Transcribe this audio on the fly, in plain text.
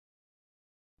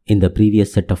In the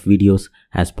previous set of videos,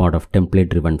 as part of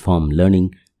template-driven form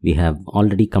learning, we have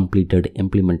already completed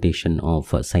implementation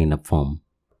of a sign-up form.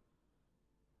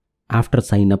 After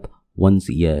sign-up, once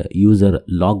a user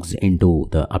logs into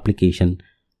the application,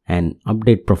 an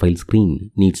update profile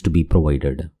screen needs to be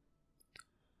provided.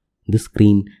 This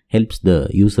screen helps the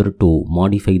user to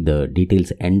modify the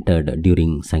details entered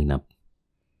during sign-up.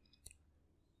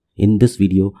 In this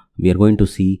video, we are going to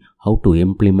see how to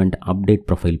implement update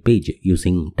profile page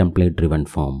using template-driven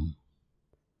form.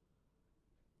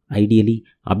 Ideally,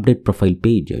 update profile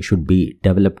page should be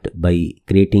developed by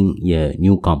creating a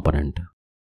new component.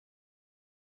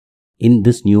 In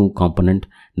this new component,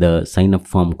 the sign-up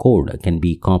form code can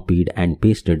be copied and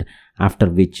pasted, after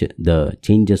which the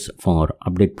changes for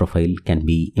update profile can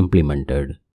be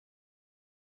implemented.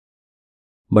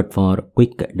 But for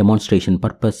quick demonstration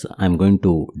purpose, I am going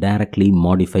to directly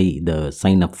modify the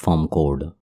sign-up form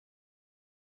code.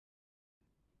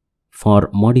 For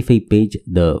modify page,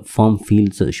 the form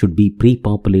fields should be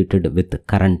pre-populated with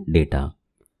current data.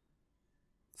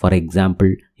 For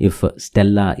example, if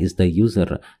Stella is the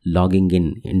user logging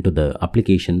into the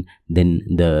application, then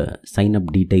the sign-up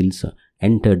details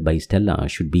entered by Stella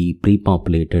should be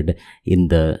pre-populated in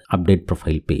the update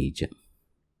profile page.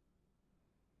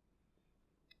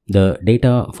 The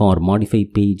data for modify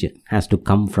page has to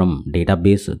come from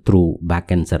database through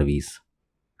backend service.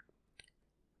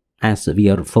 As we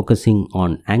are focusing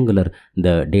on Angular,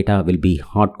 the data will be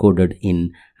hard-coded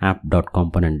in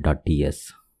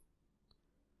app.component.ts.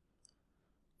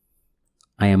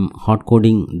 I am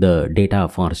hard-coding the data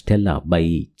for Stella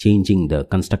by changing the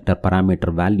constructor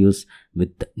parameter values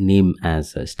with name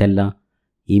as Stella,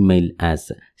 email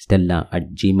as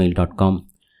stella@gmail.com,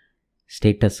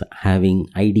 status having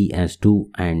ID as 2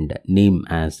 and name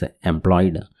as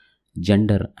employed,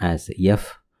 gender as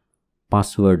F,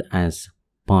 password as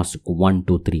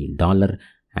pass123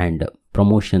 and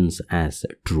promotions as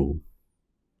true.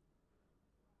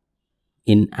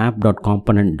 In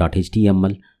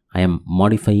app.component.html, I am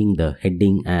modifying the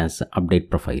heading as update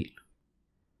profile.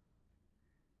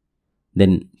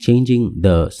 Then changing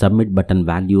the submit button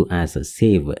value as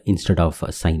save instead of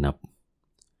sign up.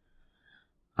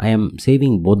 I am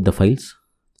saving both the files.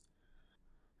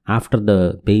 After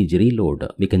the page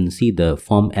reload, we can see the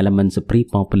form elements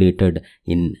pre-populated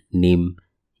in name,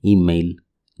 email,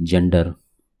 gender,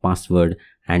 password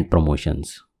and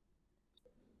promotions.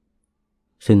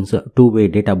 Since two-way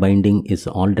data binding is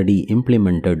already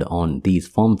implemented on these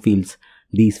form fields,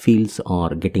 these fields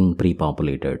are getting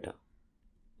pre-populated.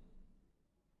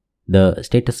 The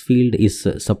status field is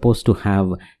supposed to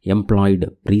have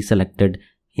employed pre-selected.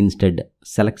 Instead,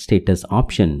 select status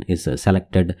option is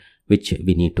selected, which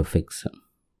we need to fix.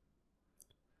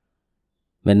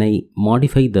 When I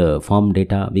modify the form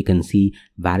data, we can see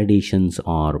validations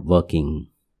are working.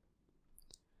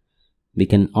 We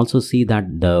can also see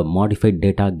that the modified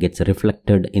data gets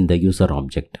reflected in the user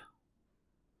object.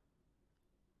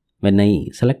 When I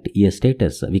select a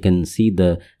status, we can see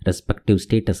the respective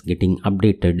status getting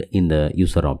updated in the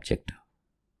user object.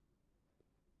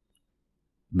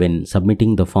 When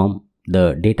submitting the form,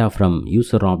 the data from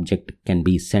user object can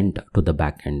be sent to the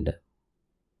backend.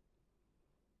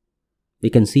 We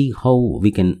can see how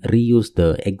we can reuse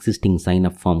the existing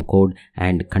sign-up form code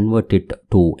and convert it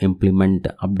to implement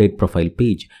update profile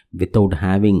page without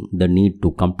having the need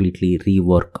to completely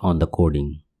rework on the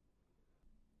coding.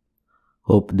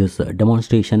 Hope this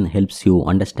demonstration helps you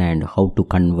understand how to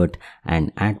convert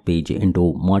an add page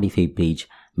into modify page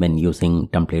when using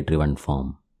template-driven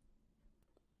form.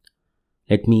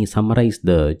 Let me summarize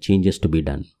the changes to be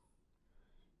done.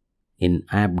 In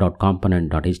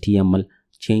app.component.html,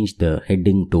 change the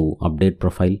heading to update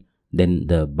profile, then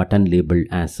the button label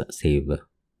as save.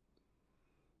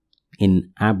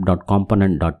 In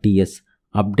app.component.ts,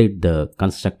 update the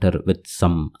constructor with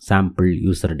some sample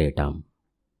user data.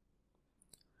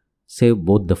 Save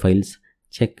both the files,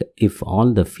 check if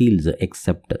all the fields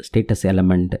except status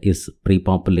element is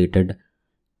pre-populated,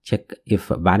 check if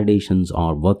validations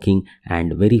are working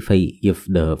and verify if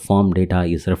the form data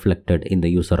is reflected in the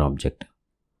user object.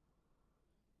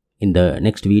 In the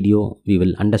next video, we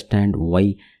will understand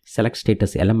why select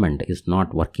status element is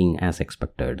not working as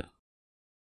expected.